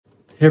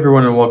Hey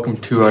everyone, and welcome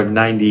to our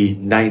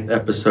 99th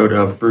episode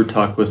of Brew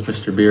Talk with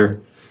Mr.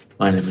 Beer.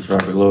 My name is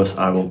Robert Lewis.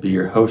 I will be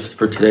your host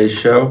for today's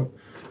show.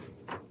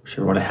 Wish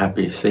everyone a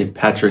happy St.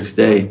 Patrick's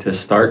Day to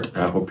start.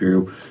 I hope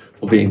you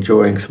will be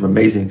enjoying some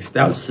amazing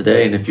stouts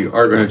today. And if you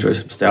are going to enjoy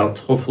some stouts,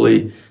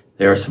 hopefully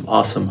there are some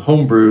awesome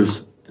home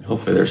brews, and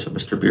hopefully there's some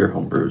Mr. Beer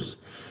home brews.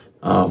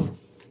 We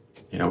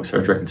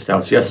started drinking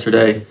stouts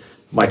yesterday.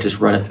 Might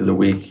just run it through the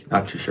week.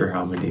 Not too sure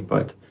how many,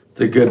 but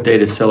it's a good day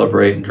to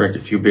celebrate and drink a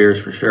few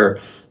beers for sure.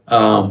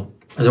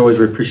 As always,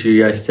 we appreciate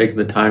you guys taking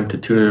the time to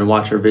tune in and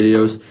watch our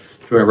videos.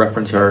 If you want to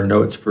reference our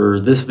notes for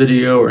this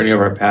video or any of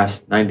our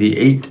past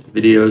 98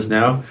 videos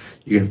now,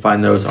 you can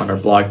find those on our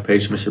blog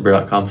page,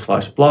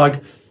 mrbeer.com/blog.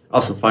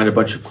 Also find a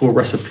bunch of cool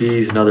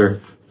recipes and other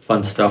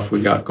fun stuff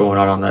we got going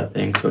on that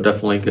thing. So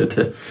definitely good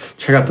to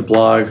check out the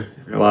blog.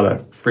 A lot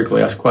of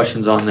frequently asked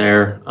questions on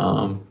there. A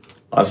lot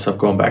of stuff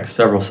going back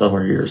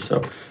several years.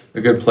 So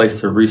a good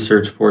place to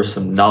research for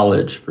some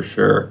knowledge for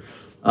sure.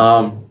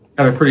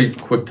 Got a pretty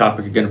quick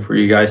topic again for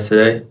you guys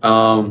today.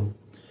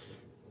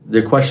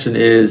 The question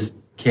is,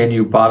 can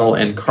you bottle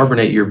and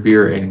carbonate your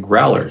beer in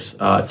growlers?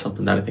 It's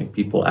something that I think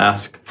people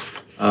ask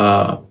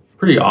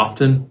pretty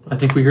often. I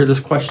think we hear this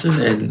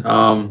question, and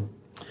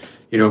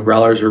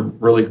growlers are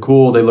really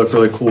cool. They look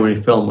really cool when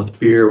you fill them with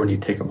beer, when you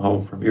take them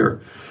home from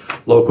your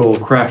local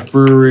craft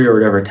brewery or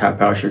whatever tap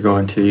house you're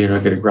going to,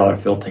 get a growler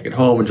filled, take it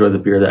home, enjoy the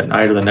beer that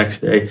night or the next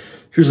day.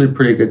 It's usually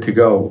pretty good to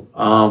go.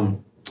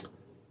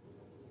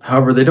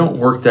 However, they don't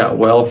work that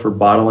well for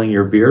bottling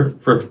your beer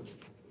for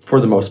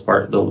the most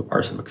part. There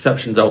are some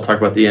exceptions I'll talk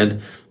about at the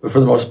end, but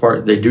for the most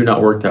part, they do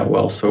not work that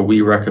well. So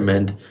we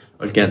recommend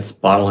against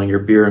bottling your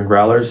beer in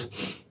growlers.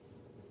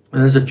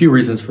 And there's a few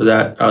reasons for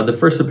that. The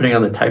first, depending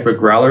on the type of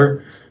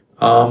growler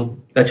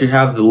that you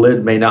have, the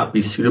lid may not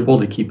be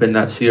suitable to keep in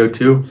that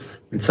CO2.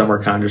 And some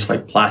are kind of just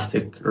like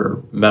plastic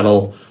or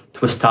metal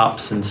twist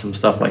tops and some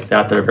stuff like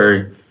that are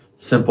very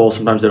simple.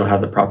 Sometimes they don't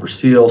have the proper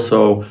seal.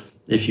 So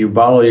if you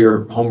bottle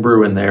your home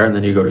brew in there and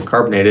then you go to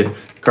carbonate it,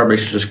 the carbonation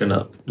is just going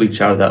to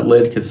leach out of that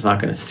lid because it's not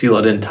going to seal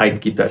it in tight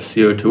and keep that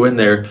CO2 in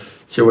there.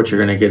 So what you're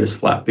going to get is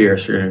flat beer.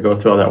 So you're going to go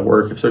through all that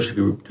work, especially if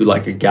you do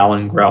like a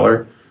gallon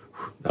growler.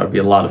 That would be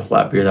a lot of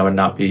flat beer. That would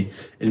not be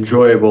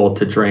enjoyable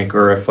to drink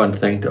or a fun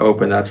thing to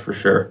open, that's for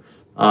sure.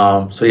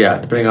 So yeah,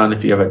 depending on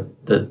if you have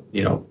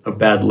a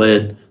bad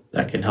lid,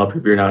 that can help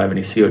your beer not have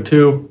any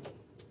CO2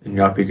 and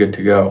you'll not be good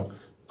to go.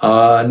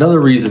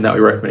 Another reason that we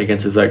recommend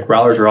against is that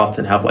growlers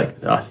often have like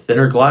a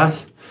thinner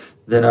glass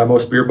than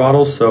most beer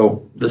bottles.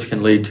 So this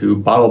can lead to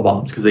bottle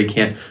bombs because they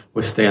can't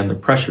withstand the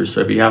pressure. So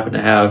if you happen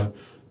to have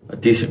a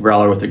decent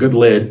growler with a good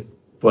lid,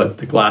 but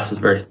the glass is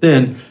very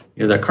thin,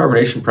 that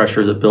carbonation pressure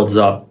as it builds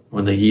up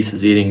when the yeast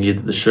is eating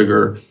either the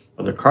sugar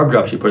or the carb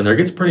drops you put in there, it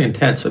gets pretty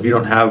intense. So if you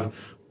don't have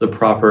the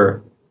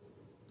proper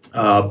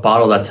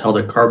bottle that's held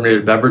a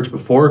carbonated beverage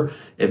before,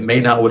 it may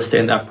not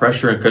withstand that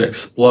pressure and could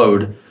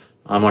explode.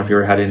 I don't know if you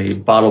ever had any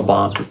bottle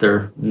bombs, but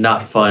they're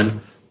not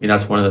fun.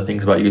 That's one of the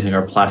things about using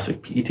our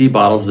plastic PET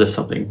bottles. If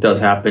something does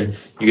happen,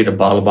 you get a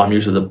bottle bomb.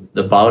 Usually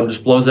the bottom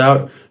just blows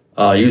out.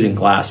 Using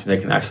glass, they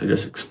can actually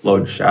just explode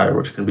and shatter,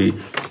 which can be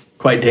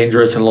quite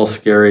dangerous and a little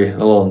scary and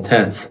a little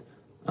intense.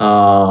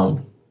 So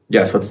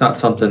it's not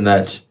something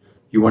that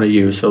you want to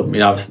use. So,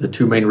 obviously the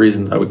two main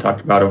reasons that we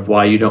talked about of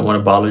why you don't want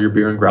to bottle your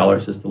beer in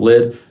growlers is the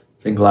lid,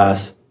 thin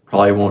glass,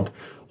 probably won't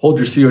hold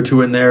your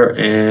CO2 in there,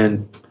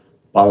 and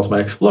bottles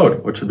might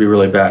explode, which would be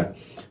really bad.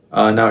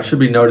 Now, it should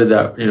be noted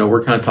that,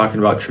 we're kind of talking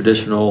about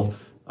traditional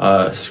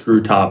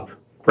screw top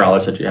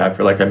growlers that you have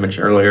for, like I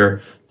mentioned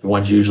earlier, the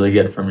ones you usually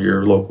get from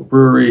your local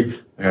brewery.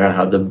 They kind of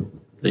have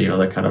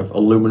the kind of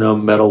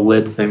aluminum metal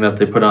lid thing that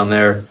they put on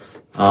there.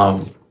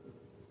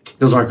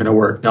 Those aren't going to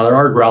work. Now, there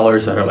are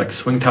growlers that are like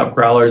swing top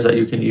growlers that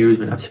you can use.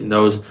 I've seen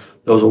those.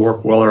 Those will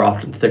work well. They're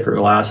often thicker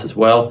glass as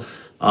well.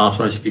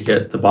 Sometimes if you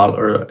get the bottle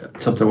or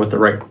something with the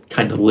right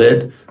kind of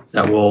lid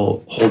that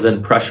will hold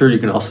in pressure, you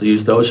can also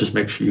use those. Just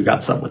make sure you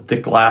got something with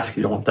thick glass.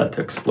 You don't want that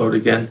to explode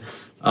again.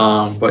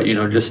 But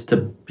just to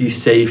be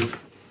safe,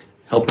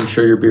 help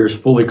ensure your beer is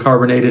fully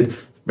carbonated.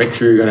 Make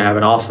sure you're going to have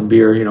an awesome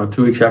beer,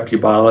 2 weeks after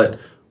you bottle it.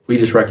 We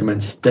just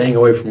recommend staying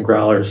away from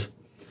growlers,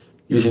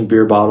 using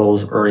beer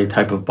bottles or any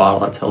type of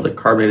bottle that's held a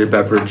carbonated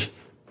beverage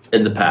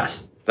in the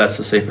past. That's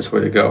the safest way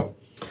to go.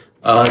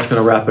 That's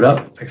going to wrap it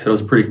up. Like I said, it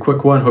was a pretty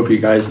quick one. Hope you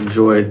guys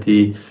enjoyed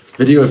the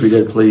video. If you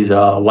did, please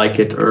like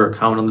it or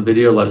comment on the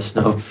video. Let us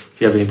know if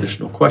you have any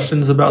additional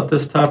questions about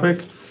this topic.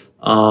 If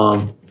you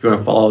want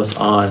to follow us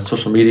on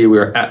social media, we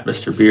are at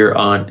Mr. Beer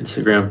on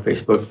Instagram,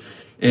 Facebook,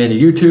 and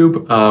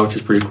YouTube, which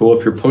is pretty cool.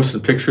 If you're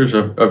posting pictures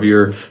of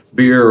your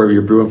beer or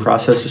your brewing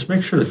process, just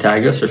make sure to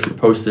tag us. Or if you're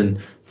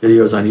posting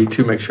videos on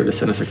YouTube, make sure to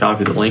send us a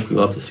copy of the link. We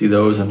love to see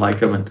those and like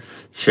them and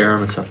share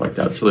them and stuff like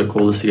that. It's really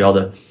cool to see all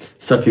the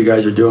stuff you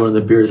guys are doing,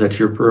 the beers that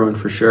you're brewing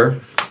for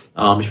sure.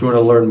 If you want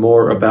to learn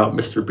more about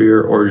Mr.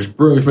 Beer or just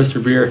brewing with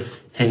Mr. Beer,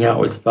 hang out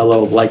with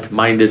fellow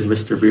like-minded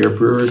Mr. Beer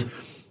brewers,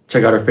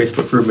 check out our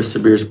Facebook group,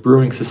 Mr. Beer's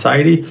Brewing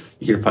Society.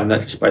 You can find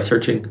that just by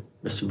searching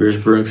Mr. Beer's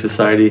Brewing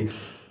Society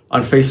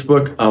on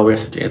Facebook. We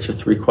ask you to answer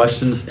 3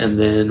 questions, and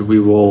then we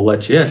will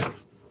let you in.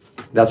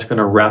 that's going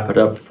to wrap it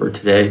up for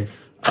today.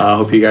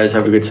 Hope you guys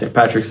have a good St.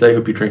 Patrick's Day.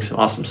 Hope you drink some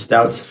awesome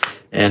stouts.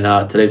 And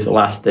today's the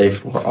last day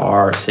for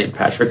our St.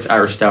 Patrick's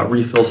Irish Stout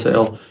refill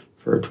sale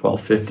for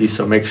 $12.50.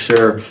 So make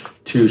sure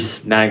to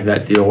snag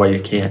that deal while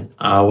you can.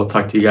 We'll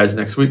talk to you guys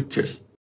next week. Cheers.